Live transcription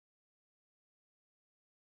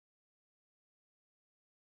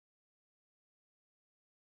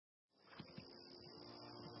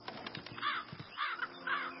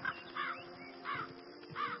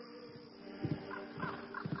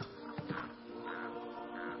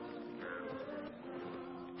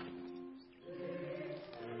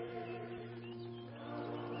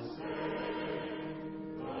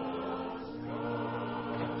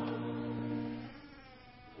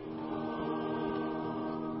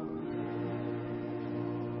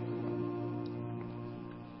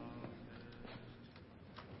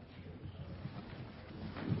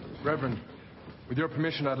Reverend, with your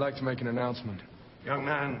permission, I'd like to make an announcement. Young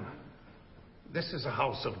man, this is a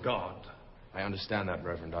house of God. I understand that,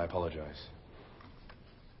 Reverend. I apologize.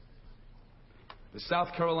 The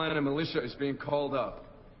South Carolina militia is being called up.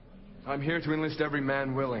 I'm here to enlist every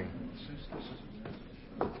man willing.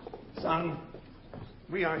 Son,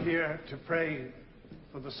 we are here to pray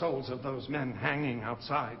for the souls of those men hanging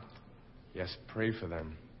outside. Yes, pray for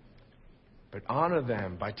them. But honor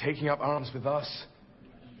them by taking up arms with us.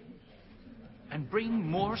 And bring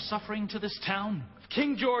more suffering to this town?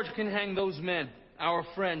 King George can hang those men, our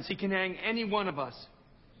friends. He can hang any one of us.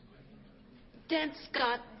 Dan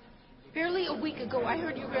Scott, barely a week ago, I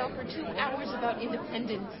heard you rail for 2 hours about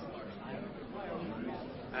independence.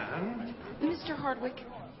 And? Mr. Hardwick,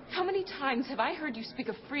 how many times have I heard you speak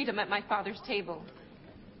of freedom at my father's table?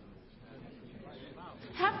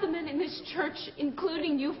 Half the men in this church,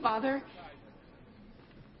 including you, Father,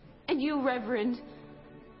 and you, Reverend,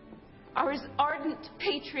 are as ardent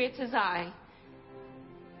patriots as I.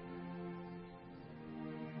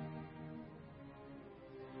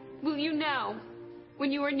 Will you now,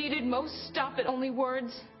 when you are needed most, stop at only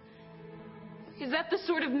words? Is that the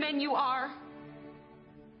sort of men you are?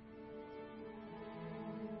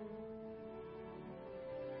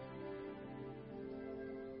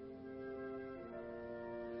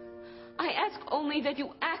 I ask only that you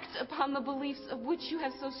act upon the beliefs of which you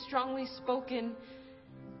have so strongly spoken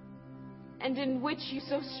and in which you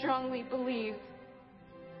so strongly believe.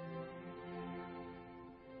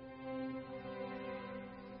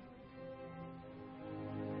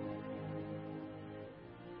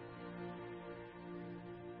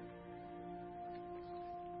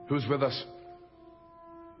 Who's with us?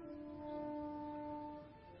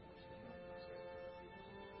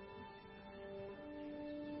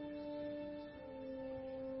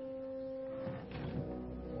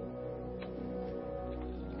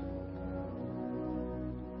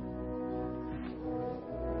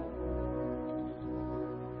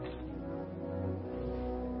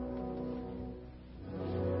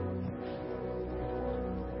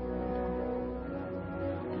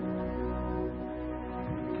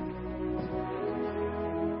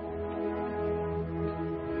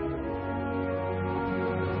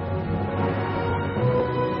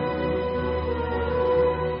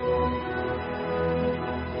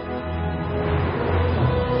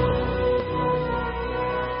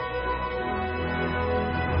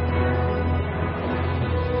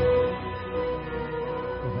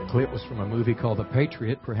 Clip was from a movie called The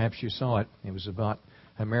Patriot. Perhaps you saw it. It was about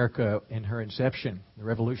America in her inception, the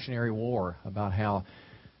Revolutionary War, about how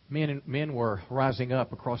men were rising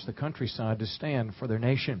up across the countryside to stand for their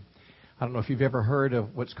nation. I don't know if you've ever heard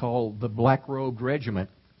of what's called the Black-Robed Regiment.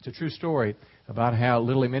 It's a true story about how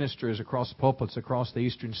literally ministers across pulpits across the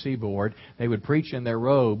eastern seaboard, they would preach in their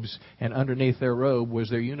robes, and underneath their robe was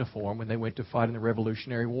their uniform when they went to fight in the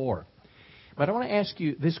Revolutionary War. But I want to ask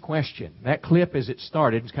you this question. That clip, as it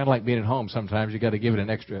started, it's kind of like being at home sometimes. You've got to give it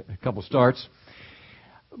a couple starts.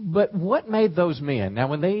 But what made those men? Now,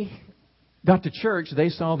 when they got to church, they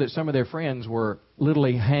saw that some of their friends were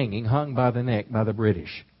literally hung by the neck by the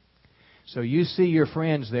British. So you see your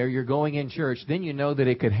friends there, you're going in church, then you know that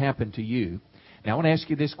it could happen to you. Now, I want to ask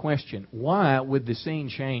you this question. Why would the scene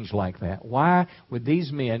change like that? Why would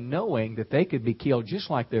these men, knowing that they could be killed just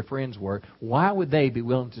like their friends were, why would they be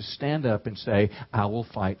willing to stand up and say, I will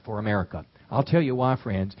fight for America? I'll tell you why,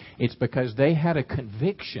 friends. It's because they had a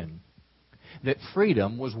conviction that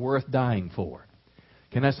freedom was worth dying for.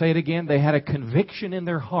 Can I say it again? They had a conviction in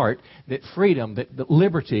their heart that freedom, that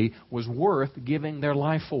liberty was worth giving their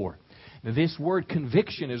life for. Now, this word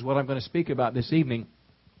conviction is what I'm going to speak about this evening.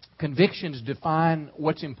 Convictions define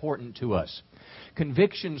what's important to us.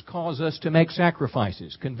 Convictions cause us to make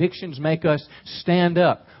sacrifices. Convictions make us stand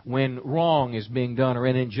up when wrong is being done or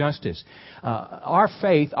an injustice. Our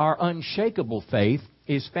faith, our unshakable faith,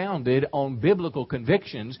 is founded on biblical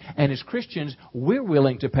convictions. And as Christians, we're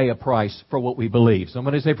willing to pay a price for what we believe.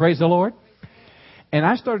 Somebody say, praise the Lord. And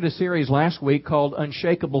I started a series last week called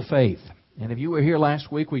Unshakable Faith. And if you were here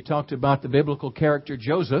last week, we talked about the biblical character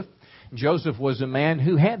Joseph. Joseph was a man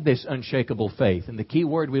who had this unshakable faith. And the key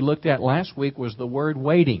word we looked at last week was the word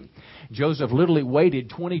waiting. Joseph literally waited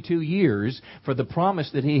 22 years for the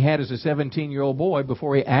promise that he had as a 17-year-old boy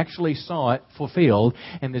before he actually saw it fulfilled.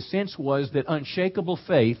 And the sense was that unshakable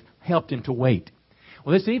faith helped him to wait.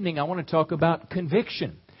 Well, this evening I want to talk about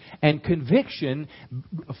conviction. And conviction,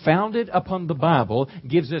 founded upon the Bible,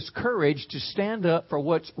 gives us courage to stand up for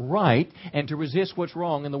what's right and to resist what's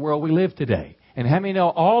wrong in the world we live today. And how many know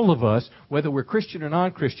all of us, whether we're Christian or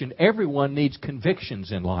non-Christian, everyone needs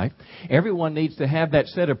convictions in life. Everyone needs to have that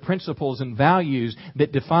set of principles and values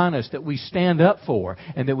that define us, that we stand up for,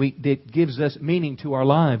 and that gives us meaning to our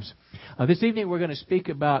lives. This evening we're going to speak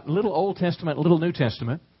about a little Old Testament, a little New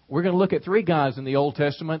Testament. We're going to look at three guys in the Old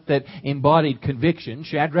Testament that embodied conviction: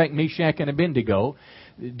 Shadrach, Meshach, and Abednego,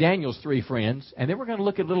 Daniel's three friends. And then we're going to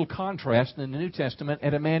look at a little contrast in the New Testament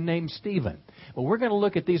at a man named Stephen. Well, we're going to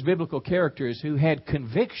look at these biblical characters who had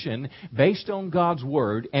conviction based on God's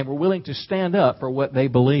Word and were willing to stand up for what they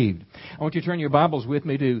believed. I want you to turn your Bibles with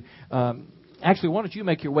me to... Actually, why don't you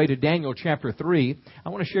make your way to Daniel chapter 3. I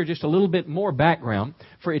want to share just a little bit more background,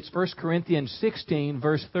 for it's 1 Corinthians 16,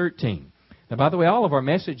 verse 13. Now, by the way, all of our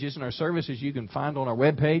messages and our services you can find on our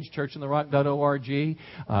webpage, churchintherock.org.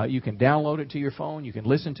 You can download it to your phone. You can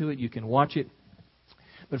listen to it. You can watch it.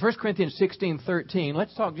 But 1 Corinthians 16:13,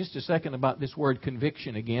 let's talk just a second about this word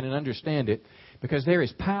conviction again and understand it, because there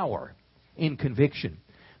is power in conviction.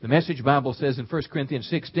 The Message Bible says in 1 Corinthians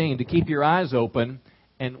 16 to keep your eyes open,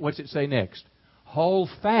 and what's it say next? Hold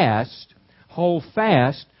fast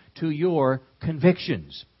to your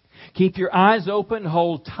convictions. Keep your eyes open,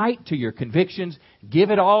 hold tight to your convictions,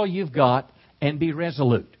 give it all you've got, and be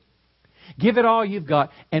resolute. Give it all you've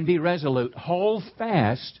got, and be resolute. Hold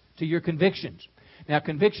fast to your convictions. Now,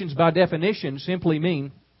 convictions by definition simply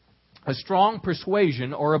mean a strong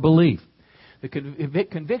persuasion or a belief. The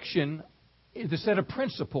conviction is a set of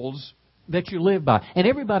principles that you live by, and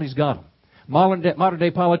everybody's got them. Modern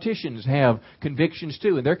day politicians have convictions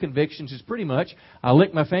too, and their convictions is pretty much, I'll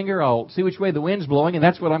lick my finger, I'll see which way the wind's blowing, and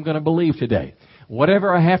that's what I'm going to believe today.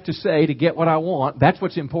 Whatever I have to say to get what I want, that's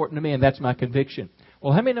what's important to me, and that's my conviction.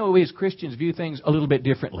 Well, how many know we as Christians view things a little bit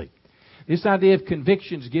differently? This idea of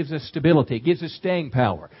convictions gives us stability, it gives us staying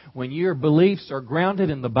power. When your beliefs are grounded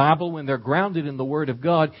in the Bible, when they're grounded in the Word of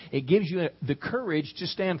God, it gives you the courage to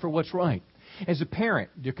stand for what's right. As a parent,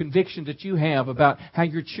 the conviction that you have about how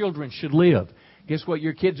your children should live. Guess what?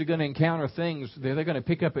 Your kids are going to encounter things that they're going to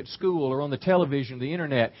pick up at school or on the television, the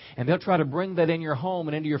internet, and they'll try to bring that in your home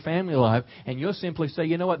and into your family life, and you'll simply say,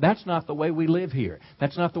 you know what, that's not the way we live here.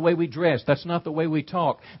 That's not the way we dress. That's not the way we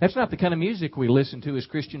talk. That's not the kind of music we listen to as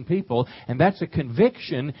Christian people, and that's a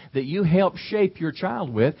conviction that you help shape your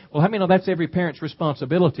child with. Well, how many know that's every parent's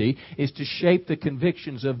responsibility, is to shape the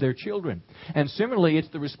convictions of their children? And similarly, it's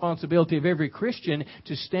the responsibility of every Christian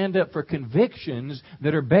to stand up for convictions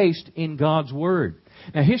that are based in God's Word.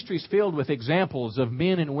 Now, history is filled with examples of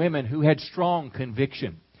men and women who had strong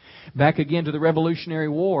conviction. Back again to the Revolutionary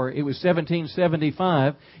War, it was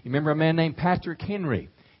 1775. You remember a man named Patrick Henry,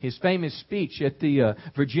 his famous speech at the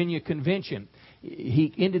Virginia Convention.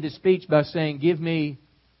 He ended his speech by saying, give me...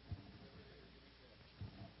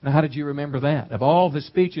 Now, how did you remember that? Of all the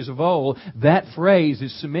speeches of old, that phrase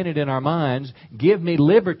is cemented in our minds, give me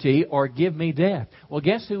liberty or give me death. Well,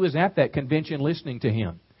 guess who was at that convention listening to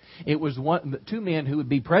him? It was two men who would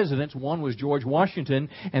be presidents. One was George Washington,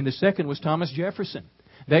 and the second was Thomas Jefferson.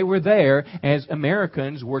 They were there as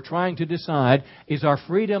Americans were trying to decide, is our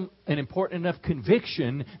freedom an important enough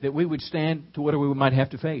conviction that we would stand to whatever we might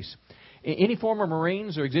have to face? Any former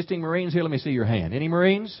Marines or existing Marines here? Let me see your hand. Any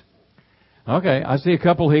Marines? Okay, I see a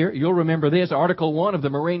couple here. You'll remember this, Article 1 of the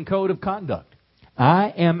Marine Code of Conduct.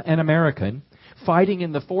 I am an American, fighting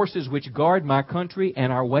in the forces which guard my country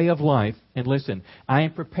and our way of life. And listen, I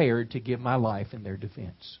am prepared to give my life in their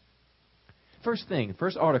defense. First thing,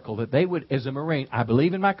 first article that they would, as a Marine, I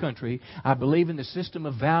believe in my country. I believe in the system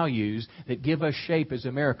of values that give us shape as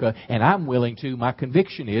America. And I'm willing to, my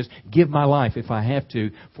conviction is, give my life if I have to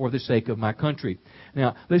for the sake of my country.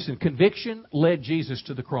 Now, listen, conviction led Jesus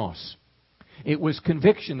to the cross. It was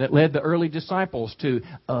conviction that led the early disciples to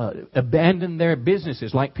abandon their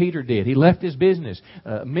businesses like Peter did. He left his business.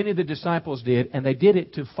 Many of the disciples did, and they did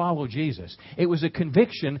it to follow Jesus. It was a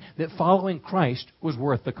conviction that following Christ was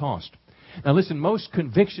worth the cost. Now listen, most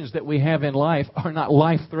convictions that we have in life are not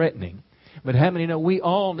life-threatening. But how many know we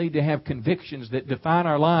all need to have convictions that define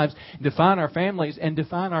our lives, define our families, and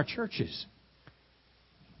define our churches?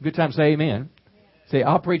 Good time to say amen. Say,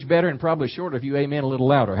 I'll preach better and probably shorter if you amen a little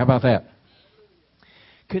louder. How about that?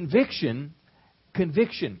 Conviction.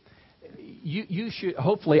 You should,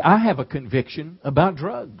 hopefully, I have a conviction about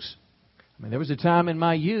drugs. I mean, there was a time in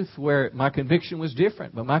my youth where my conviction was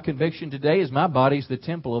different. But my conviction today is my body's the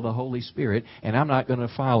temple of the Holy Spirit, and I'm not going to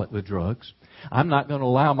defile it with drugs. I'm not going to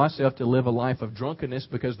allow myself to live a life of drunkenness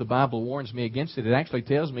because the Bible warns me against it. It actually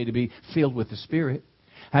tells me to be filled with the Spirit.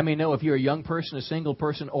 How many know if you're a young person, a single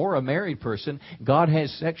person, or a married person, God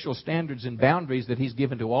has sexual standards and boundaries that He's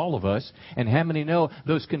given to all of us? And how many know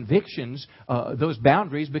those convictions, those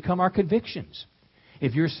boundaries become our convictions?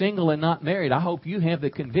 If you're single and not married, I hope you have the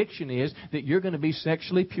conviction is that you're going to be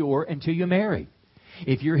sexually pure until you marry.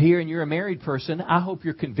 If you're here and you're a married person, I hope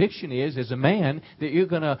your conviction is, as a man, that you're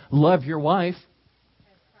going to love your wife.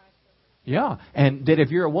 Yeah, and that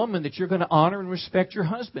if you're a woman, that you're going to honor and respect your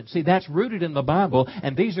husband. See, that's rooted in the Bible,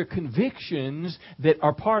 and these are convictions that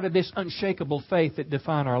are part of this unshakable faith that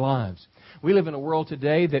define our lives. We live in a world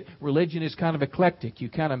today that religion is kind of eclectic. You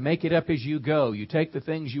kind of make it up as you go. You take the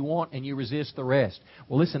things you want and you resist the rest.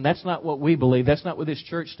 Well, listen, that's not what we believe. That's not what this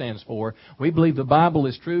church stands for. We believe the Bible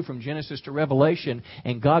is true from Genesis to Revelation,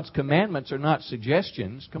 and God's commandments are not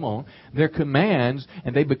suggestions. Come on. They're commands,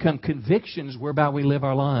 and they become convictions whereby we live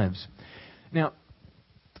our lives. Now,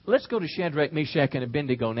 let's go to Shadrach, Meshach, and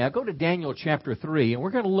Abednego now. Go to Daniel chapter 3, and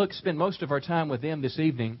we're going to spend most of our time with them this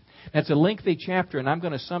evening. That's a lengthy chapter, and I'm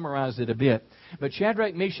going to summarize it a bit. But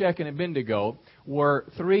Shadrach, Meshach, and Abednego were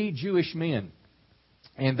 3 Jewish men,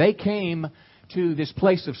 and they came to this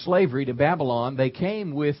place of slavery, to Babylon. They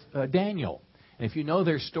came with Daniel. And if you know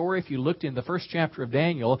their story, if you looked in the first chapter of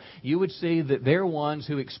Daniel, you would see that they're ones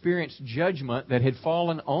who experienced judgment that had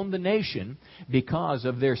fallen on the nation because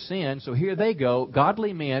of their sin. So here they go,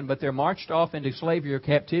 godly men, but they're marched off into slavery or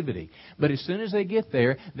captivity. But as soon as they get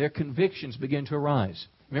there, their convictions begin to arise.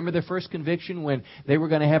 Remember their first conviction when they were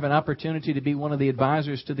going to have an opportunity to be one of the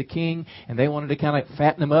advisors to the king, and they wanted to kind of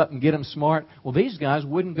fatten them up and get them smart? Well, these guys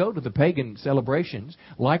wouldn't go to the pagan celebrations.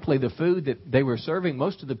 Likely the food that they were serving,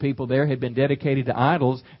 most of the people there had been dedicated to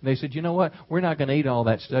idols. And they said, you know what, we're not going to eat all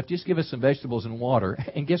that stuff. Just give us some vegetables and water.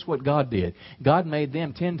 And guess what God did? God made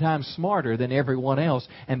them 10 times smarter than everyone else,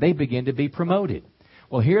 and they began to be promoted.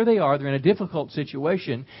 Well, here they are. They're in a difficult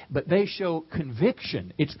situation, but they show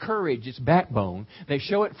conviction. It's courage. It's backbone. They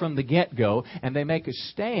show it from the get-go, and they make a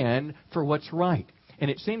stand for what's right.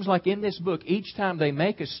 And it seems like in this book, each time they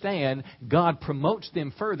make a stand, God promotes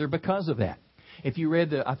them further because of that. If you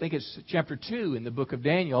read I think it's chapter 2 in the book of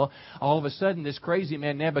Daniel, all of a sudden this crazy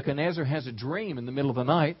man Nebuchadnezzar has a dream in the middle of the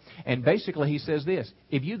night, and basically he says this: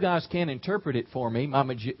 if you guys can't interpret it for me, my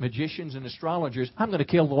magicians and astrologers, I'm going to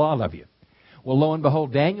kill the lot of you. Well, lo and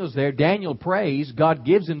behold, Daniel's there. Daniel prays. God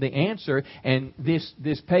gives him the answer. And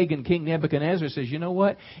this pagan king Nebuchadnezzar says, you know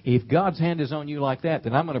what? If God's hand is on you like that,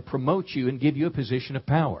 then I'm going to promote you and give you a position of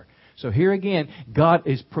power. So here again, God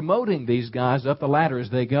is promoting these guys up the ladder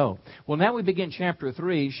as they go. Well, now we begin chapter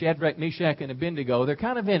 3, Shadrach, Meshach, and Abednego. They're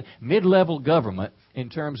kind of in mid-level government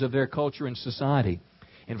in terms of their culture and society.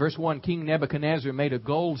 In verse 1, King Nebuchadnezzar made a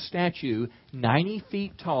gold statue 90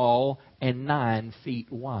 feet tall and 9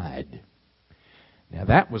 feet wide. Now,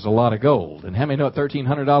 that was a lot of gold. And how many know at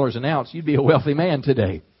 $1,300 an ounce, you'd be a wealthy man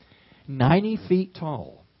today? 90 feet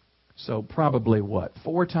tall. So probably what?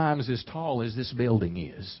 4 times as tall as this building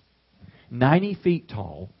is. 90 feet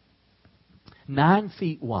tall, 9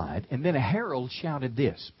 feet wide. And then a herald shouted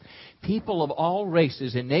this: people of all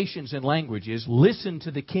races and nations and languages, listen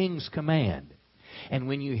to the king's command. And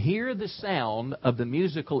when you hear the sound of the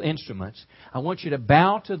musical instruments, I want you to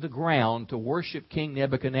bow to the ground to worship King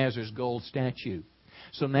Nebuchadnezzar's gold statue.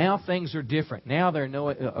 So now things are different. Now they're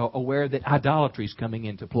aware that idolatry is coming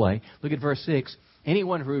into play. Look at verse 6.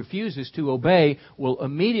 Anyone who refuses to obey will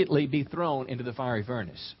immediately be thrown into the fiery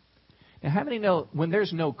furnace. Now, how many know when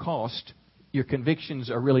there's no cost, your convictions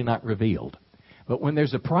are really not revealed? But when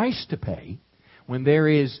there's a price to pay, when there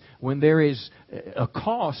is a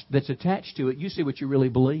cost that's attached to it, you see what you really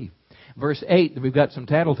believe. Verse 8, we've got some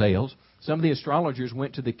tattletales. Some of the astrologers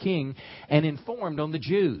went to the king and informed on the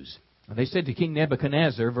Jews. They said to King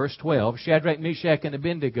Nebuchadnezzar, verse 12, Shadrach, Meshach, and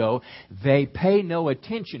Abednego, they pay no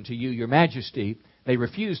attention to you, your majesty. They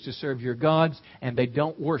refuse to serve your gods, and they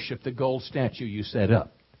don't worship the gold statue you set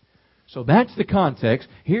up. So that's the context.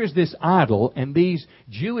 Here's this idol, and these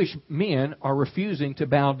Jewish men are refusing to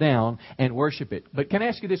bow down and worship it. But can I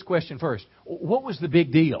ask you this question first? What was the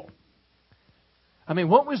big deal? I mean,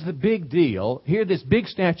 what was the big deal? Here, this big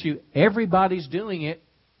statue, everybody's doing it.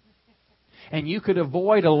 And you could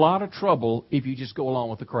avoid a lot of trouble if you just go along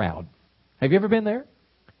with the crowd. Have you ever been there?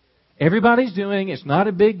 Everybody's doing it. It's not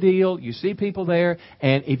a big deal. You see people there.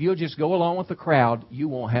 And if you'll just go along with the crowd, you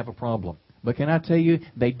won't have a problem. But can I tell you,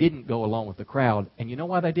 they didn't go along with the crowd. And you know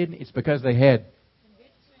why they didn't? It's because they had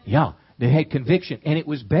they had conviction. And it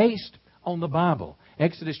was based on the Bible.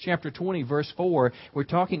 Exodus chapter 20, verse 4, we're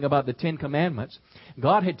talking about the 10 Commandments.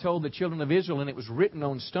 God had told the children of Israel, and it was written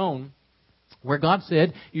on stone, where God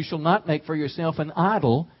said, you shall not make for yourself an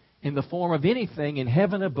idol in the form of anything in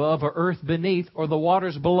heaven above or earth beneath or the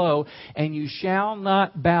waters below, and you shall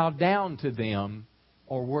not bow down to them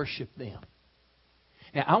or worship them.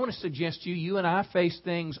 Now, I want to suggest to you, you and I face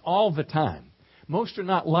things all the time. Most are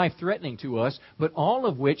not life-threatening to us, but all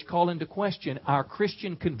of which call into question our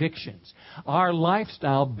Christian convictions, our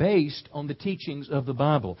lifestyle based on the teachings of the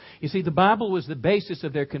Bible. You see, the Bible was the basis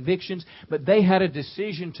of their convictions, but they had a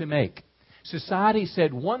decision to make. Society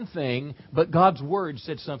said one thing, but God's Word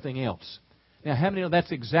said something else. Now, how many know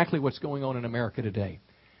that's exactly what's going on in America today?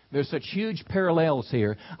 There's such huge parallels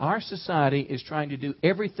here. Our society is trying to do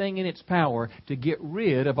everything in its power to get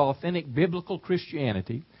rid of authentic biblical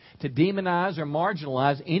Christianity, to demonize or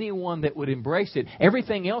marginalize anyone that would embrace it.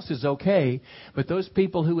 Everything else is okay, but those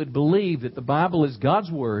people who would believe that the Bible is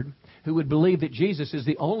God's Word, who would believe that Jesus is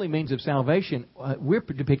the only means of salvation, we're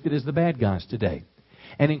depicted as the bad guys today.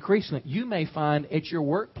 And increasingly, you may find at your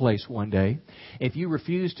workplace one day, if you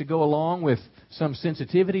refuse to go along with some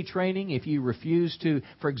sensitivity training, if you refuse to,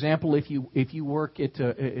 for example, if you work at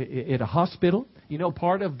a hospital, you know,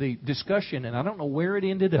 part of the discussion, and I don't know where it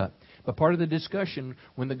ended up, but part of the discussion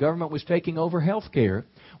when the government was taking over health care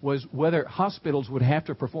was whether hospitals would have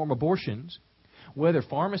to perform abortions, whether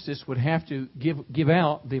pharmacists would have to give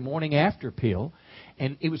out the morning after pill.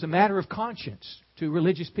 And it was a matter of conscience to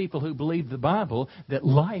religious people who believed the Bible that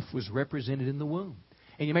life was represented in the womb.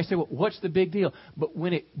 And you may say, well, what's the big deal? But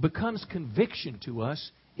when it becomes conviction to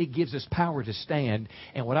us, it gives us power to stand.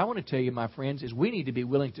 And what I want to tell you, my friends, is we need to be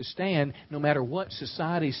willing to stand no matter what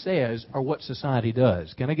society says or what society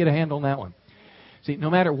does. Can I get a hand on that one? See,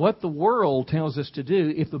 no matter what the world tells us to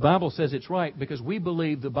do, if the Bible says it's right, because we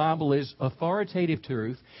believe the Bible is authoritative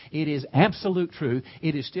truth, it is absolute truth,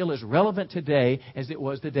 it is still as relevant today as it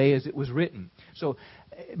was the day as it was written. So,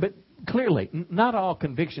 but clearly, not all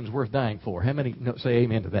convictions worth dying for. How many say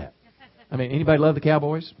amen to that? I mean, anybody love the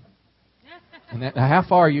Cowboys? And how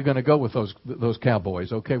far are you going to go with those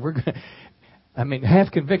Cowboys? Okay,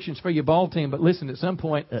 have convictions for your ball team, but listen, at some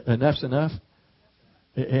point, enough's enough.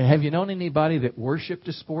 Have you known anybody that worshipped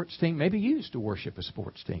a sports team? Maybe you used to worship a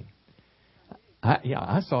sports team.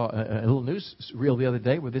 I saw a little news reel the other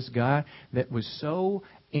day with this guy that was so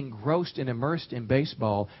engrossed and immersed in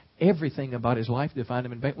baseball, everything about his life defined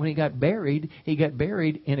him. When he got buried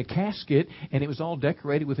in a casket, and it was all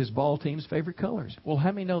decorated with his ball team's favorite colors. Well,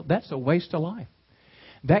 how many know that's a waste of life?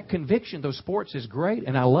 That conviction, those sports, is great,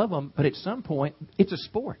 and I love them, but at some point, it's a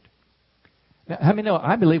sport. Now, how many know,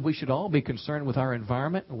 I believe we should all be concerned with our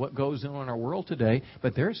environment and what goes on in our world today,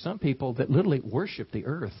 but there are some people that literally worship the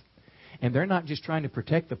earth. And they're not just trying to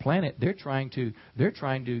protect the planet, they're trying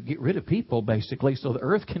to get rid of people, basically, so the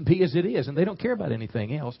earth can be as it is, and they don't care about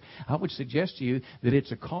anything else. I would suggest to you that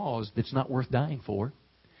it's a cause that's not worth dying for.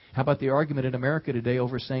 How about the argument in America today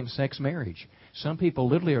over same-sex marriage? Some people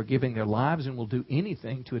literally are giving their lives and will do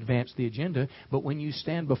anything to advance the agenda. But when you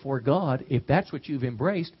stand before God, if that's what you've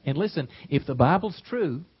embraced, and listen, if the Bible's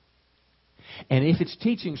true, and if its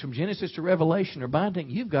teachings from Genesis to Revelation are binding,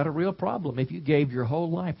 you've got a real problem if you gave your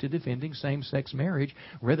whole life to defending same-sex marriage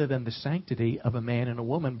rather than the sanctity of a man and a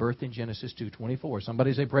woman birthed in Genesis 2:24.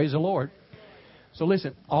 Somebody say, praise the Lord. So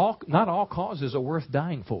listen, not all causes are worth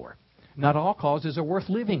dying for. Not all causes are worth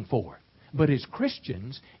living for. But as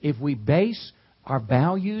Christians, if we base our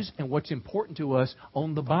values and what's important to us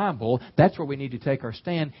on the Bible, that's where we need to take our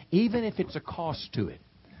stand, even if it's a cost to it.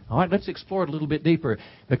 All right, let's explore it a little bit deeper,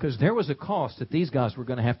 because there was a cost that these guys were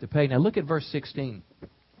going to have to pay. Now look at verse 16.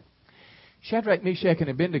 Shadrach, Meshach, and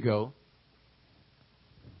Abednego,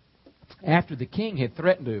 after the king had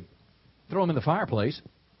threatened to throw them in the fireplace,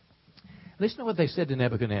 listen to what they said to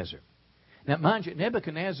Nebuchadnezzar. Now, mind you,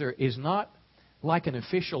 Nebuchadnezzar is not like an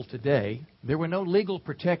official today. There were no legal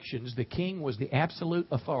protections. The king was the absolute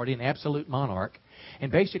authority, an absolute monarch.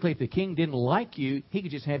 And basically, if the king didn't like you, he could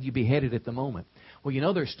just have you beheaded at the moment. Well, you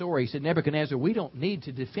know their story. He said, Nebuchadnezzar, we don't need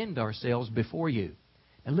to defend ourselves before you.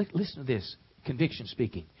 And listen to this, conviction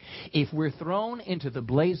speaking. If we're thrown into the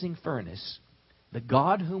blazing furnace, the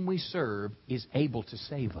God whom we serve is able to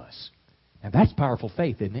save us. Now, that's powerful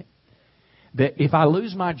faith, isn't it? That if I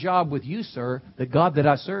lose my job with you, sir, the God that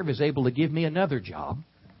I serve is able to give me another job.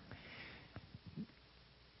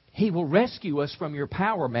 He will rescue us from your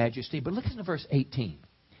power, majesty. But listen to verse 18.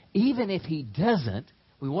 Even if he doesn't,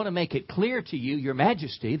 we want to make it clear to you, your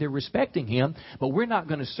majesty, they're respecting him, but we're not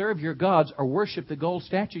going to serve your gods or worship the gold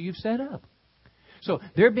statue you've set up. So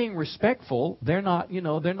they're being respectful. They're not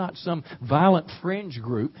some violent fringe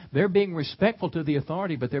group. They're being respectful to the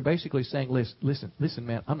authority, but they're basically saying, listen,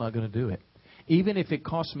 man, I'm not going to do it. Even if it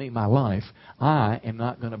costs me my life, I am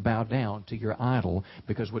not going to bow down to your idol,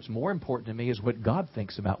 because what's more important to me is what God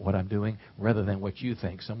thinks about what I'm doing rather than what you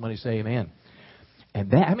think. Somebody say amen.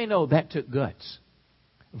 And that, I mean, no, that took guts.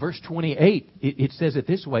 Verse 28, it says it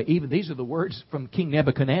this way. Even these are the words from King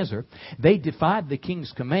Nebuchadnezzar. They defied the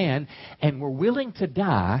king's command and were willing to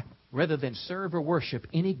die rather than serve or worship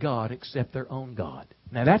any god except their own God.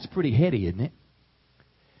 Now, that's pretty heady, isn't it?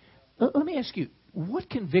 Let me ask you, what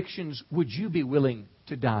convictions would you be willing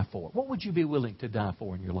to die for? What would you be willing to die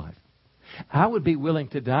for in your life? I would be willing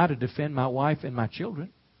to die to defend my wife and my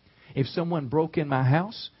children. If someone broke in my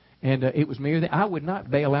house and it was me, I would not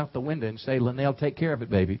bail out the window and say, Linnell, take care of it,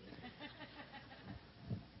 baby.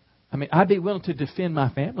 I mean, I'd be willing to defend my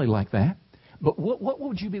family like that. But what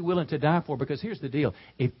would you be willing to die for? Because here's the deal.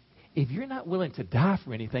 If you're not willing to die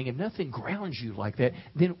for anything, if nothing grounds you like that,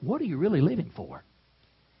 then what are you really living for?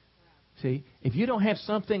 See, if you don't have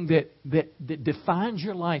something that defines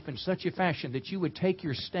your life in such a fashion that you would take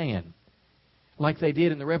your stand like they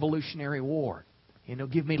did in the Revolutionary War,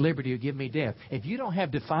 give me liberty or give me death. If you don't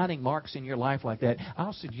have defining marks in your life like that,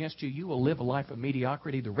 I'll suggest you will live a life of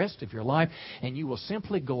mediocrity the rest of your life, and you will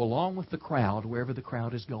simply go along with the crowd wherever the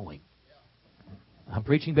crowd is going. I'm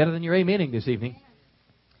preaching better than you're amening this evening.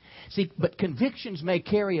 See, but convictions may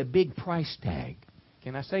carry a big price tag.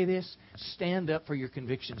 Can I say this? Stand up for your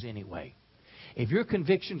convictions anyway. If your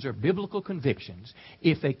convictions are biblical convictions,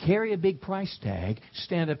 if they carry a big price tag,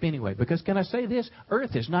 stand up anyway. Because can I say this?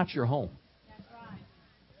 Earth is not your home. That's right.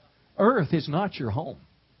 Earth is not your home.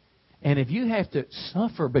 And if you have to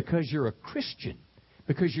suffer because you're a Christian,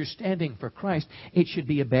 because you're standing for Christ, it should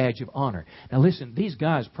be a badge of honor. Now listen, these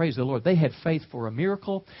guys, praise the Lord, they had faith for a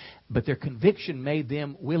miracle, but their conviction made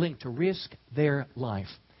them willing to risk their life.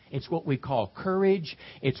 It's what we call courage.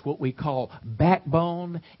 It's what we call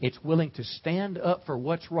backbone. It's willing to stand up for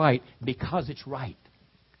what's right because it's right.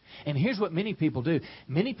 And here's what many people do.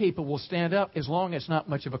 Many people will stand up as long as it's not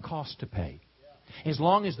much of a cost to pay. As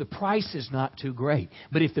long as the price is not too great.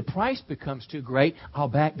 But if the price becomes too great, I'll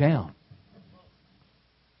back down.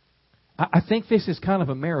 I think this is kind of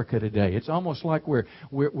America today. It's almost like we're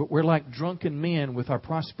like drunken men with our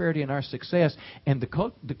prosperity and our success, and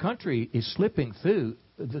the country is slipping through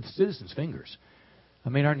the citizens' fingers. I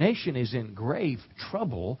mean, our nation is in grave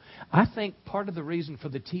trouble. I think part of the reason for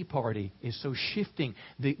the Tea Party is so shifting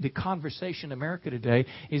the conversation in America today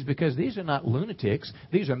is because these are not lunatics.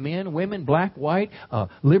 These are men, women, black, white,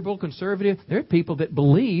 liberal, conservative. They're people that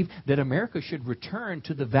believe that America should return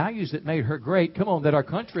to the values that made her great. Come on, that our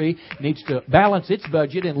country needs to balance its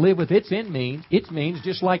budget and live with its means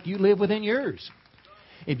just like you live within yours.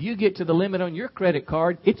 If you get to the limit on your credit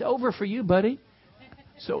card, it's over for you, buddy.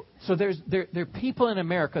 So there are people in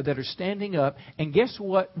America that are standing up, and guess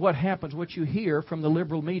what happens, what you hear from the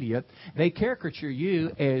liberal media? They caricature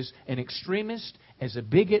you as an extremist, as a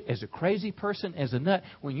bigot, as a crazy person, as a nut,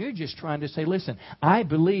 when you're just trying to say, listen, I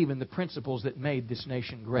believe in the principles that made this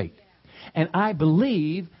nation great. And I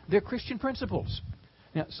believe they're Christian principles.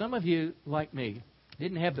 Now, some of you, like me,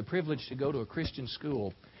 didn't have the privilege to go to a Christian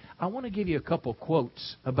school. I want to give you a couple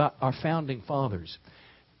quotes about our founding fathers.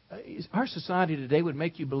 Our society today would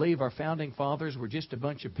make you believe our founding fathers were just a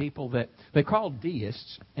bunch of people that they called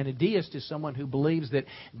deists. And a deist is someone who believes that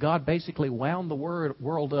God basically wound the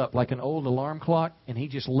world up like an old alarm clock and He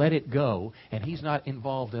just let it go and He's not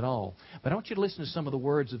involved at all. But I want you to listen to some of the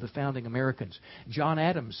words of the founding Americans. John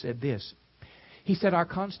Adams said this. He said, our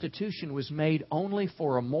Constitution was made only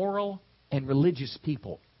for a moral and religious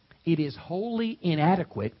people. It is wholly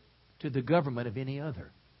inadequate to the government of any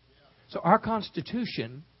other. So our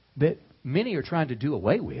Constitution that many are trying to do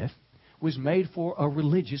away with was made for a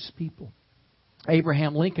religious people.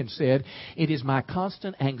 Abraham Lincoln said, it is my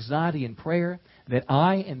constant anxiety and prayer that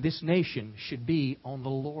I and this nation should be on the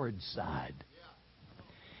Lord's side.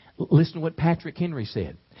 Listen to what Patrick Henry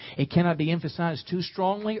said. It cannot be emphasized too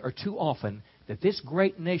strongly or too often that this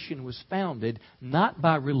great nation was founded not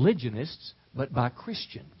by religionists, but by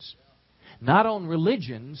Christians. Not on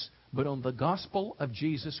religions, but on the gospel of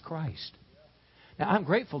Jesus Christ. Now, I'm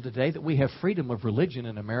grateful today that we have freedom of religion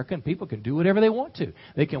in America and people can do whatever they want to.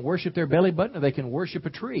 They can worship their belly button or they can worship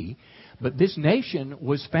a tree. But this nation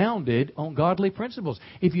was founded on godly principles.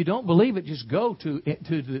 If you don't believe it, just go to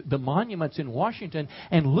the monuments in Washington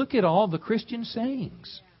and look at all the Christian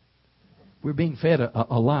sayings. We're being fed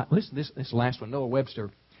a lot. Listen, this last one, Noah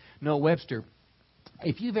Webster. Noah Webster.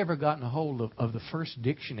 If you've ever gotten a hold of the first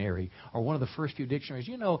dictionary or one of the first few dictionaries,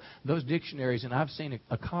 you know those dictionaries, and I've seen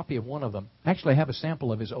a copy of one of them. Actually, I have a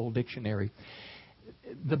sample of his old dictionary.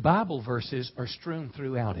 The Bible verses are strewn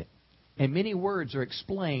throughout it, and many words are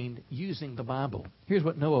explained using the Bible. Here's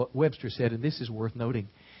what Noah Webster said, and this is worth noting.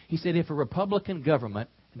 He said, if a Republican government,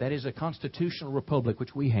 that is a constitutional republic,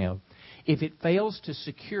 which we have, if it fails to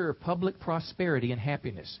secure public prosperity and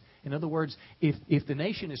happiness, in other words, if the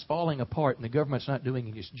nation is falling apart and the government's not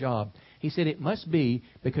doing its job, he said it must be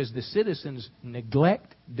because the citizens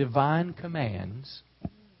neglect divine commands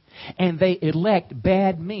And they elect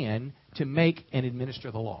bad men to make and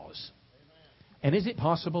administer the laws. And is it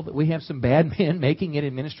possible that we have some bad men making and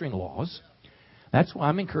administering laws? That's why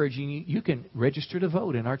I'm encouraging you. You can register to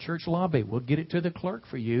vote in our church lobby. We'll get it to the clerk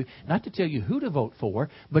for you, not to tell you who to vote for,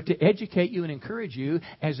 but to educate you and encourage you.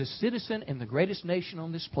 As a citizen in the greatest nation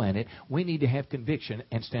on this planet, we need to have conviction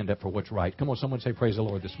and stand up for what's right. Come on, someone say praise the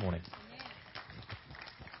Lord this morning.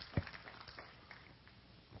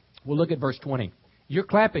 We'll look at verse 20. You're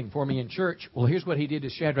clapping for me in church. Well, here's what he did to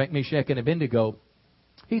Shadrach, Meshach, and Abednego.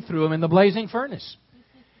 He threw them in the blazing furnace.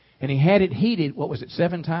 And he had it heated,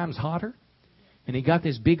 7 times hotter? And he got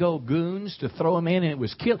these big old goons to throw them in, and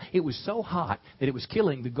it was so hot that it was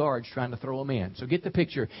killing the guards trying to throw them in. So get the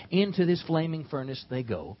picture. Into this flaming furnace they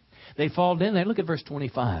go. They fall in there. Look at verse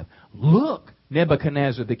 25. Look,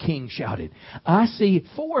 Nebuchadnezzar the king shouted, I see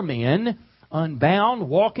 4 men unbound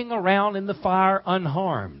walking around in the fire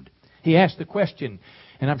unharmed. He asked the question,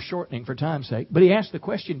 and I'm shortening for time's sake, but he asked the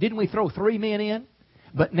question, didn't we throw 3 men in?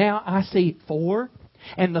 But now I see 4,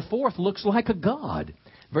 and the 4th looks like a god.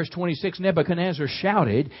 Verse 26, Nebuchadnezzar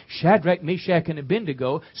shouted, Shadrach, Meshach, and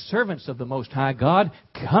Abednego, servants of the Most High God,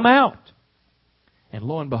 come out. And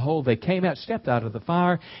lo and behold, they came out, stepped out of the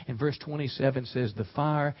fire. And verse 27 says, the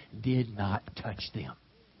fire did not touch them.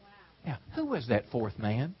 Wow. Now, who was that 4th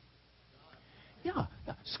man? Yeah,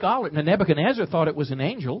 Now, Nebuchadnezzar thought it was an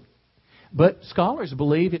angel. But scholars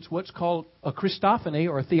believe it's what's called a Christophany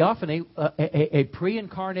or a theophany, a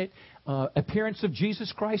pre-incarnate appearance of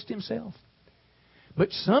Jesus Christ himself. But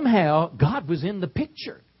somehow God was in the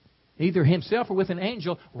picture, either himself or with an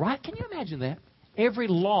angel. Right? Can you imagine that? Every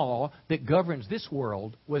law that governs this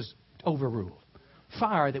world was overruled.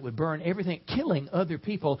 Fire that would burn everything, killing other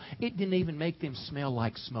people. It didn't even make them smell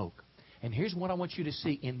like smoke. And here's what I want you to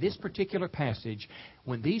see. In this particular passage,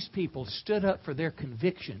 when these people stood up for their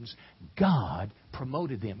convictions, God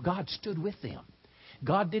promoted them. God stood with them.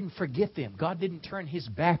 God didn't forget them. God didn't turn His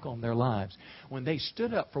back on their lives. When they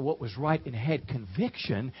stood up for what was right and had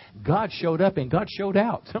conviction, God showed up and God showed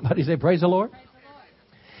out. Somebody say, praise the Lord. Praise the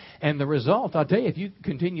Lord. And the result, I'll tell you, if you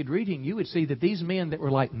continued reading, you would see that these men that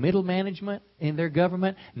were like middle management in their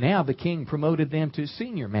government, now the king promoted them to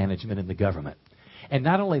senior management in the government. And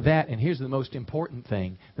not only that, and here's the most important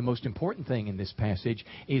thing in this passage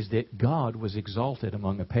is that God was exalted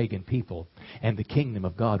among a pagan people and the kingdom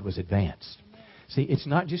of God was advanced. See, it's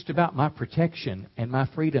not just about my protection and my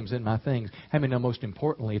freedoms and my things. I mean, no, most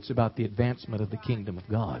importantly, it's about the advancement of the kingdom of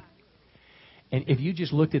God. And if you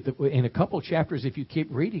just looked at in a couple chapters, if you keep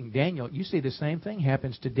reading Daniel, you see the same thing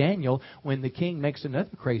happens to Daniel when the king makes another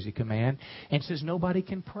crazy command and says nobody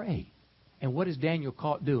can pray. And what is Daniel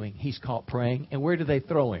caught doing? He's caught praying. And where do they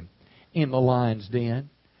throw him? In the lion's den.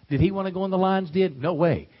 Did he want to go in the lion's den? No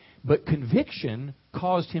way. But conviction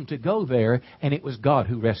caused him to go there, and it was God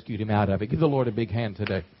who rescued him out of it. Give the Lord a big hand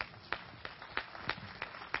today.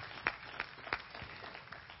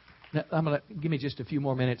 Now, give me just a few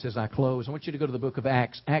more minutes as I close. I want you to go to the book of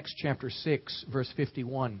Acts, Acts chapter 6, verse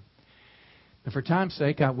 51. And for time's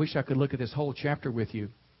sake, I wish I could look at this whole chapter with you.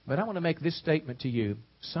 But I want to make this statement to you.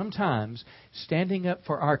 Sometimes standing up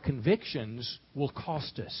for our convictions will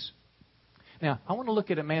cost us. Now, I want to look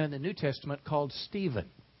at a man in the New Testament called Stephen.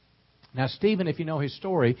 Now, Stephen, if you know his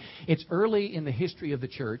story, it's early in the history of the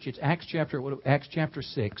church. It's Acts chapter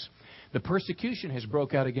 6. The persecution has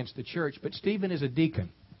broke out against the church, but Stephen is a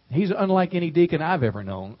deacon. He's unlike any deacon I've ever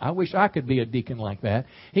known. I wish I could be a deacon like that.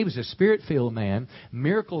 He was a Spirit-filled man.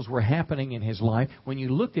 Miracles were happening in his life. When you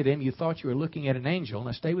looked at him, you thought you were looking at an angel.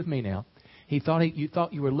 Now, stay with me now. You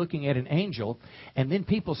thought you were looking at an angel, and then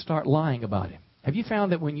people start lying about him. Have you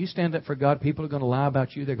found that when you stand up for God, people are going to lie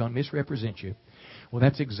about you? They're going to misrepresent you. Well,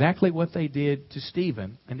 that's exactly what they did to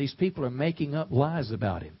Stephen, and these people are making up lies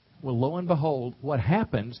about him. Well, lo and behold, what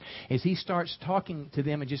happens is he starts talking to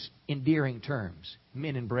them in just endearing terms,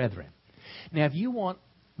 men and brethren. Now, if you want,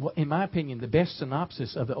 in my opinion, the best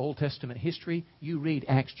synopsis of the Old Testament history, you read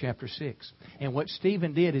Acts chapter 6. And what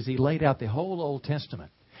Stephen did is he laid out the whole Old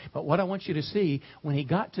Testament. But what I want you to see, when he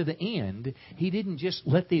got to the end, he didn't just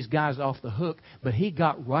let these guys off the hook, but he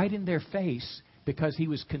got right in their face because he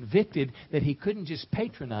was convicted that he couldn't just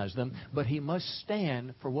patronize them, but he must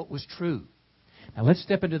stand for what was true. Now let's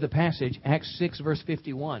step into the passage, Acts 6, verse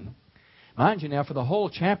 51. Mind you now, for the whole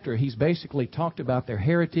chapter, he's basically talked about their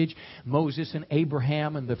heritage, Moses and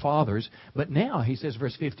Abraham and the fathers. But now, he says,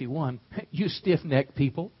 verse 51, you stiff-necked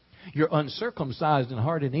people, you're uncircumcised in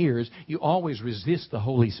heart and ears, you always resist the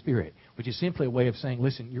Holy Spirit, which is simply a way of saying,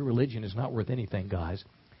 listen, your religion is not worth anything, guys.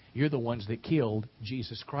 You're the ones that killed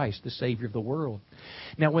Jesus Christ, the Savior of the world.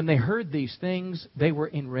 Now, when they heard these things, they were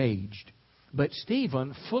enraged. But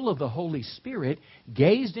Stephen, full of the Holy Spirit,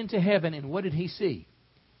 gazed into heaven, and what did he see?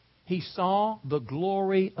 He saw the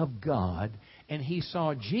glory of God, and he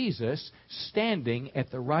saw Jesus standing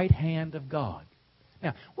at the right hand of God.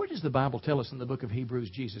 Now, where does the Bible tell us in the book of Hebrews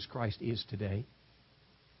Jesus Christ is today?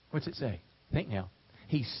 What's it say? Think now.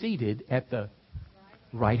 He's seated at the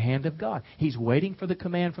right hand of God. He's waiting for the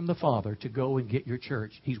command from the Father to go and get your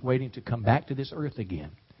church. He's waiting to come back to this earth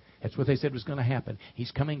again. That's what they said was going to happen.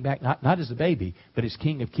 He's coming back not as a baby, but as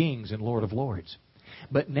King of Kings and Lord of Lords.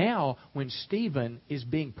 But now, when Stephen is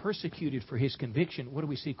being persecuted for his conviction, what do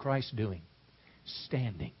we see Christ doing?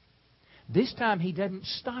 Standing. This time he doesn't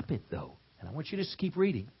stop it, though. And I want you to just keep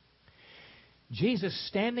reading. Jesus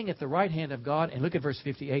standing at the right hand of God, and look at verse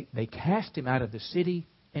 58, they cast him out of the city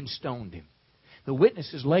and stoned him. The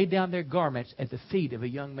witnesses laid down their garments at the feet of a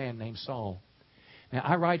young man named Saul. Now,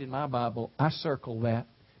 I write in my Bible, I circle that,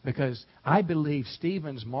 because I believe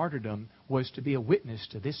Stephen's martyrdom was to be a witness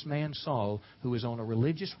to this man Saul, who was on a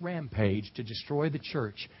religious rampage to destroy the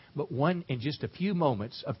church. But in just a few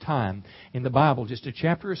moments of time in the Bible, just a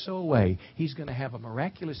chapter or so away, he's going to have a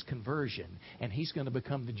miraculous conversion, and he's going to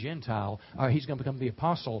become the Gentile, or he's going to become the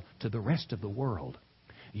apostle to the rest of the world.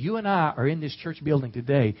 You and I are in this church building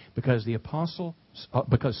today because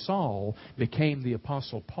because Saul became the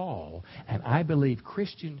Apostle Paul, and I believe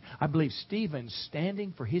Stephen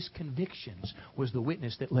standing for his convictions was the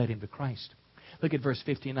witness that led him to Christ. Look at verse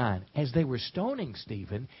 59. As they were stoning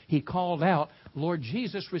Stephen, he called out, "Lord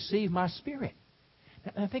Jesus, receive my spirit."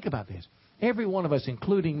 Now think about this. Every one of us,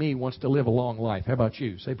 including me, wants to live a long life. How about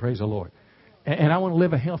you? Say praise the Lord. And I want to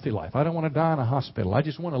live a healthy life. I don't want to die in a hospital. I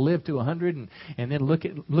just want to live to 100 and then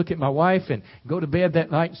look at my wife and go to bed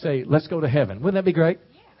that night and say, let's go to heaven. Wouldn't that be great?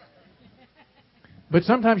 But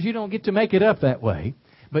sometimes you don't get to make it up that way.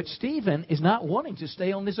 But Stephen is not wanting to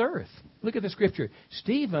stay on this earth. Look at the scripture.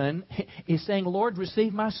 Stephen is saying, Lord,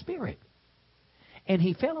 receive my spirit. And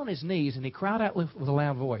he fell on his knees and he cried out with a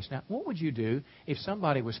loud voice. Now, what would you do if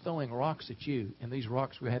somebody was throwing rocks at you and these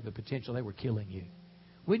rocks had the potential they were killing you?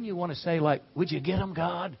 Wouldn't you want to say, like, would you get them,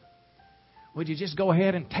 God? Would you just go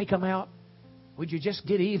ahead and take them out? Would you just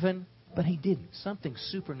get even? But he didn't. Something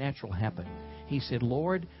supernatural happened. He said,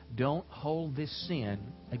 Lord, don't hold this sin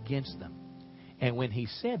against them. And when he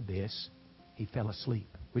said this, he fell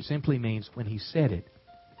asleep, which simply means when he said it,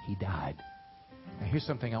 he died. Now, here's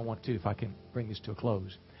something I want to, if I can bring this to a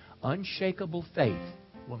close. Unshakable faith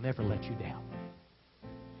will never let you down.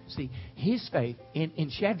 See, his faith, in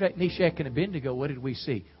Shadrach, Meshach, and Abednego, what did we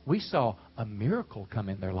see? We saw a miracle come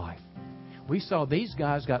in their life. We saw these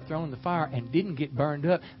guys got thrown in the fire and didn't get burned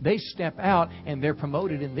up. They step out and they're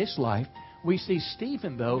promoted in this life. We see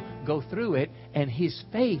Stephen, though, go through it, and his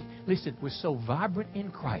faith, listen, was so vibrant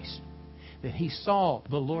in Christ that he saw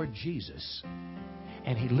the Lord Jesus,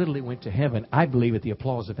 and he literally went to heaven, I believe, at the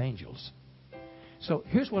applause of angels. So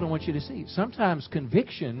here's what I want you to see. Sometimes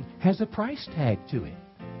conviction has a price tag to it.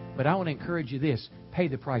 But I want to encourage you this, pay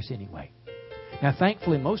the price anyway. Now,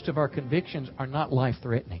 thankfully, most of our convictions are not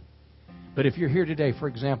life-threatening. But if you're here today, for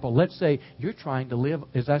example, let's say you're trying to live,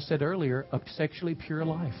 as I said earlier, a sexually pure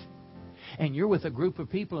life. And you're with a group of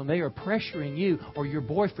people and they are pressuring you, or your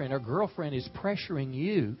boyfriend or girlfriend is pressuring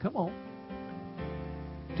you, come on,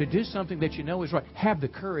 to do something that you know is right. Have the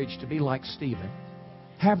courage to be like Stephen.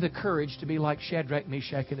 Have the courage to be like Shadrach,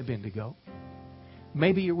 Meshach, and Abednego.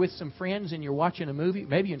 Maybe you're with some friends and you're watching a movie.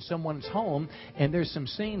 Maybe in someone's home and there's some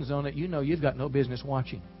scenes on it you know you've got no business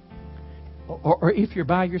watching. Or if you're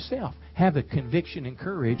by yourself, have the conviction and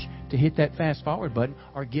courage to hit that fast forward button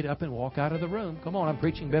or get up and walk out of the room. Come on, I'm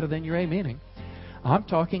preaching better than you're amening. I'm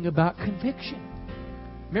talking about conviction.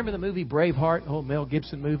 Remember the movie Braveheart, the old Mel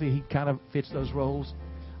Gibson movie? He kind of fits those roles.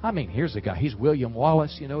 I mean, here's a guy. He's William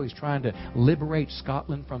Wallace. You know, he's trying to liberate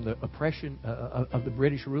Scotland from the oppression of the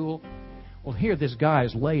British rule. Well, here this guy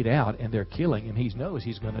is laid out, and they're killing him. He knows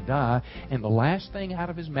he's going to die. And the last thing out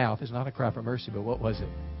of his mouth is not a cry for mercy, but what was it?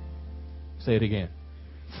 Say it again.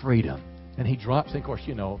 Freedom. And he drops, and of course,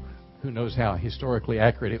 you know, who knows how historically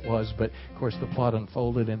accurate it was, but of course the plot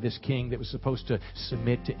unfolded, and this king that was supposed to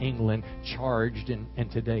submit to England charged,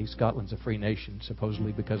 and today Scotland's a free nation,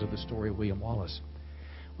 supposedly because of the story of William Wallace.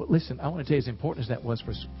 Well, listen, I want to tell you, as important as that was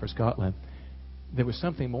for Scotland, there was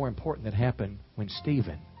something more important that happened when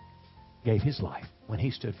Stephen gave his life, when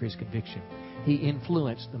he stood for his conviction. He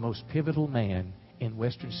influenced the most pivotal man in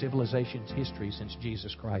Western civilization's history since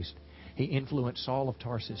Jesus Christ. He influenced Saul of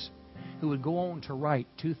Tarsus, who would go on to write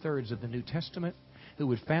 2/3 of the New Testament, who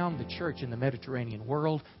would found the church in the Mediterranean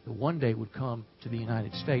world, that one day would come to the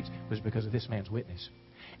United States, was because of this man's witness.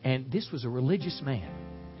 And this was a religious man.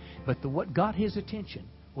 But what got his attention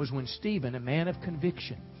was when Stephen, a man of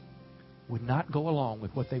conviction, would not go along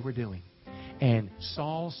with what they were doing. And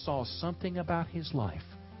Saul saw something about his life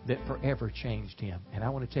that forever changed him. And I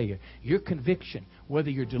want to tell you, your conviction, whether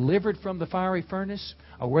you're delivered from the fiery furnace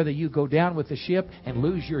or whether you go down with the ship and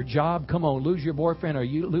lose your job, come on, lose your boyfriend or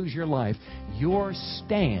you lose your life, your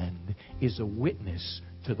stand is a witness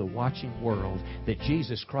to the watching world that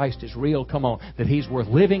Jesus Christ is real, come on, that He's worth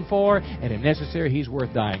living for, and if necessary, He's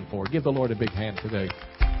worth dying for. Give the Lord a big hand today.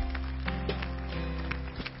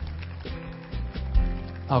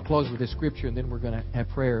 I'll close with this scripture, and then we're going to have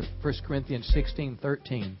prayer. 1 Corinthians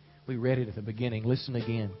 16:13. We read it at the beginning. Listen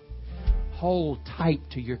again. Hold tight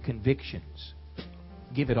to your convictions.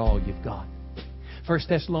 Give it all you've got. 1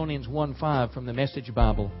 Thessalonians 1:5 from the Message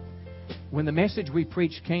Bible. When the message we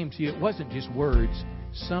preached came to you, it wasn't just words.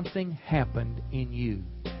 Something happened in you.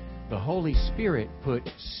 The Holy Spirit put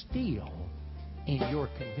steel in your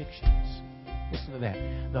convictions. Listen to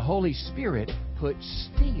that. The Holy Spirit put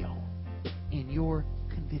steel in your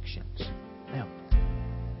convictions. Now,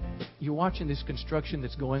 you're watching this construction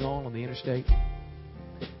that's going on the interstate.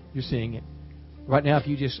 You're seeing it. Right now, if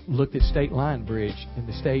you just looked at State Line Bridge and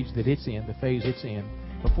the stage that it's in, the phase it's in,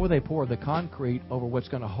 before they pour the concrete over what's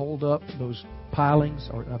going to hold up those pilings,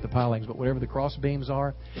 or not the pilings, but whatever the cross beams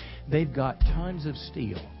are, they've got tons of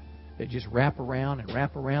steel that just wrap around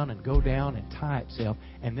and go down and tie itself,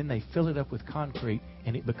 and then they fill it up with concrete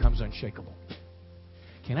and it becomes unshakable.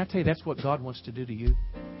 Can I tell you that's what God wants to do to you?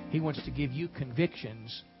 He wants to give you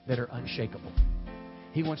convictions that are unshakable.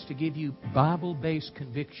 He wants to give you Bible-based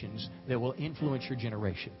convictions that will influence your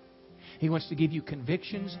generation. He wants to give you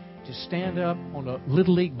convictions to stand up on a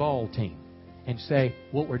Little League ball team and say,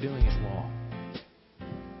 what we're doing is wrong.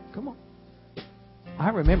 Come on. I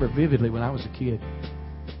remember vividly when I was a kid,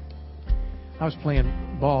 I was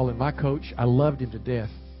playing ball, and my coach, I loved him to death.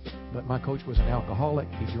 But my coach was an alcoholic.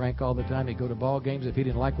 He drank all the time. He'd go to ball games. If he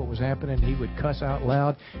didn't like what was happening, he would cuss out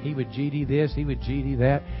loud. He would GD this. He would GD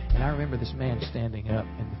that. And I remember this man standing up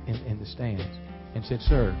in the stands and said,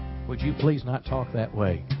 "Sir, would you please not talk that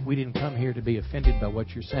way? We didn't come here to be offended by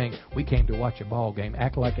what you're saying. We came to watch a ball game.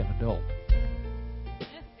 Act like an adult."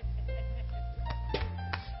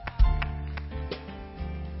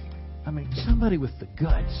 I mean, somebody with the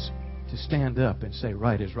guts to stand up and say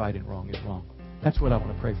right is right and wrong is wrong. That's what I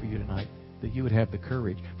want to pray for you tonight, that you would have the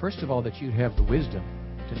courage. First of all, that you'd have the wisdom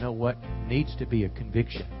to know what needs to be a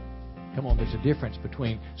conviction. Come on, there's a difference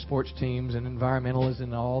between sports teams and environmentalists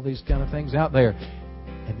and all these kind of things out there,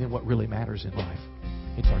 and then what really matters in life.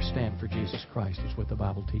 It's our stand for Jesus Christ. It's what the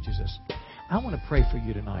Bible teaches us. I want to pray for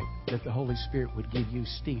you tonight that the Holy Spirit would give you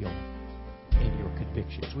steel in your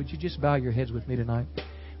convictions. Would you just bow your heads with me tonight?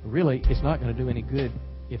 Really, it's not going to do any good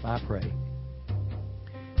if I pray.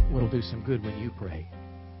 It'll do some good when you pray.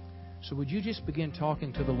 So would you just begin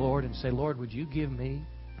talking to the Lord and say, Lord, would you give me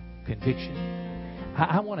conviction?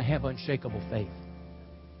 I want to have unshakable faith.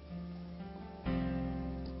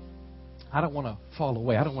 I don't want to fall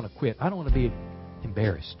away. I don't want to quit. I don't want to be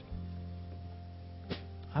embarrassed.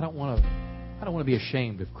 I don't want to be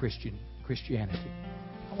ashamed of Christianity.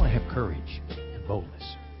 I want to have courage and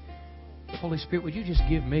boldness. Holy Spirit, would you just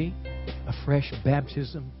give me a fresh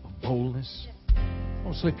baptism of boldness?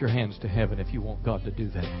 Don't slip your hands to heaven if you want God to do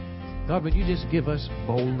that. God, would you just give us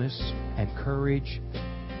boldness and courage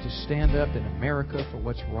to stand up in America for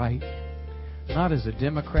what's right? Not as a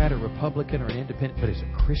Democrat or Republican or an independent, but as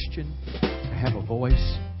a Christian, to have a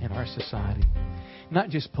voice in our society. Not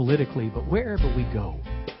just politically, but wherever we go.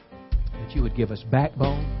 That you would give us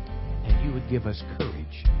backbone and you would give us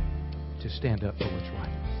courage to stand up for what's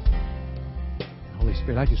right. And Holy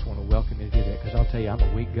Spirit, I just want to welcome you to do that, because I'll tell you, I'm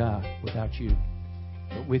a weak guy without you.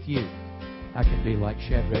 But with you, I can be like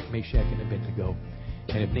Shadrach, Meshach, and Abednego.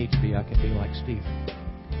 And if needs be, I can be like Stephen.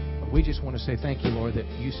 But we just want to say thank you, Lord, that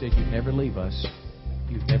you said you'd never leave us.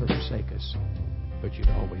 You'd never forsake us. But you'd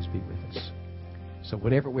always be with us. So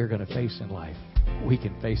whatever we're going to face in life, we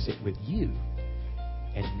can face it with you.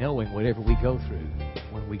 And knowing whatever we go through,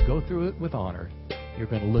 when we go through it with honor, you're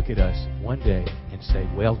going to look at us one day and say,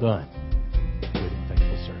 well done, good and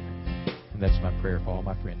faithful servant. And that's my prayer for all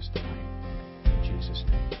my friends tonight. In Jesus'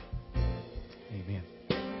 name. Amen.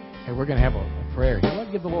 Hey, we're going to have a prayer. You want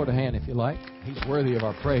to give the Lord a hand if you like. He's worthy of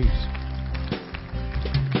our praise.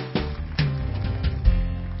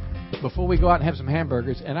 Before we go out and have some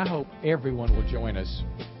hamburgers, and I hope everyone will join us.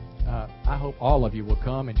 I hope all of you will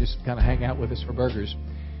come and just kind of hang out with us for burgers.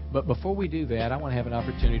 But before we do that, I want to have an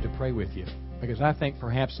opportunity to pray with you. Because I think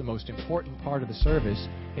perhaps the most important part of the service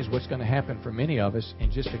is what's going to happen for many of us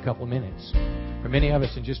in just a couple of minutes. For many of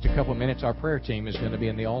us in just a couple of minutes, our prayer team is going to be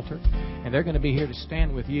in the altar. And they're going to be here to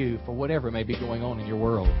stand with you for whatever may be going on in your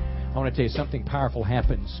world. I want to tell you something powerful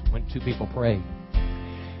happens when two people pray.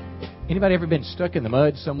 Anybody ever been stuck in the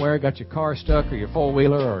mud somewhere, got your car stuck or your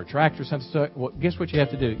four-wheeler or a tractor or something stuck? Well, guess what you have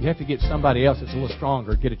to do? You have to get somebody else that's a little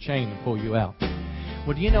stronger, get a chain and pull you out.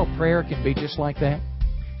 Well, do you know prayer can be just like that?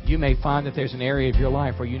 You may find that there's an area of your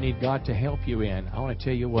life where you need God to help you in. I want to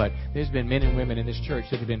tell you what, there's been men and women in this church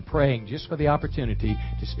that have been praying just for the opportunity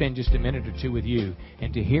to spend just a minute or two with you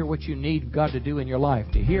and to hear what you need God to do in your life,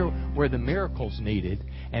 to hear where the miracle's needed,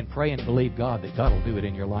 and pray and believe God that God will do it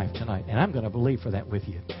in your life tonight. And I'm going to believe for that with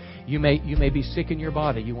you. You may be sick in your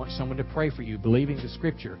body. You want someone to pray for you, believing the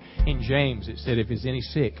Scripture. In James, it said, if there's any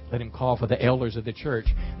sick, let him call for the elders of the church.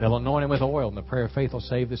 They'll anoint him with oil, and the prayer of faith will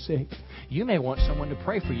save the sick. You may want someone to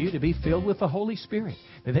pray for you to be filled with the Holy Spirit.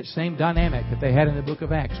 That same dynamic that they had in the book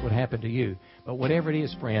of Acts would happen to you. But whatever it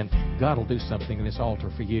is, friend, God will do something in this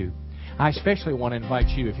altar for you. I especially want to invite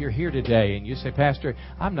you, if you're here today and you say, Pastor,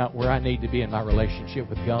 I'm not where I need to be in my relationship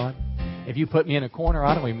with God. If you put me in a corner,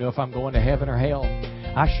 I don't even know if I'm going to heaven or hell.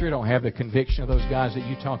 I sure don't have the conviction of those guys that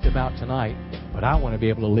you talked about tonight. But I want to be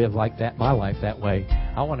able to live like that, my life that way.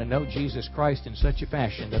 I want to know Jesus Christ in such a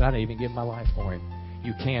fashion that I'd even give my life for Him.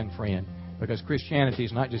 You can, friend, because Christianity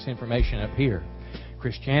is not just information up here.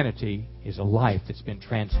 Christianity is a life that's been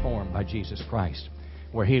transformed by Jesus Christ,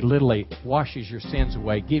 where He literally washes your sins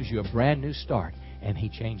away, gives you a brand new start, and He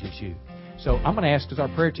changes you. So I'm going to ask, as our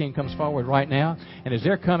prayer team comes forward right now, and as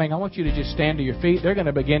they're coming, I want you to just stand to your feet. They're going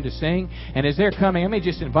to begin to sing. And as they're coming, let me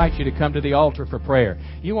just invite you to come to the altar for prayer.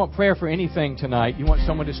 You want prayer for anything tonight, you want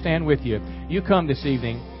someone to stand with you, you come this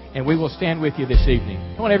evening, and we will stand with you this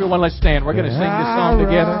evening. Come on, everyone, let's stand. We're going to sing this song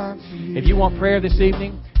together. If you want prayer this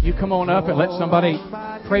evening, you come on up and let somebody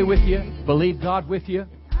pray with you, believe God with you,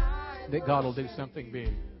 that God will do something big.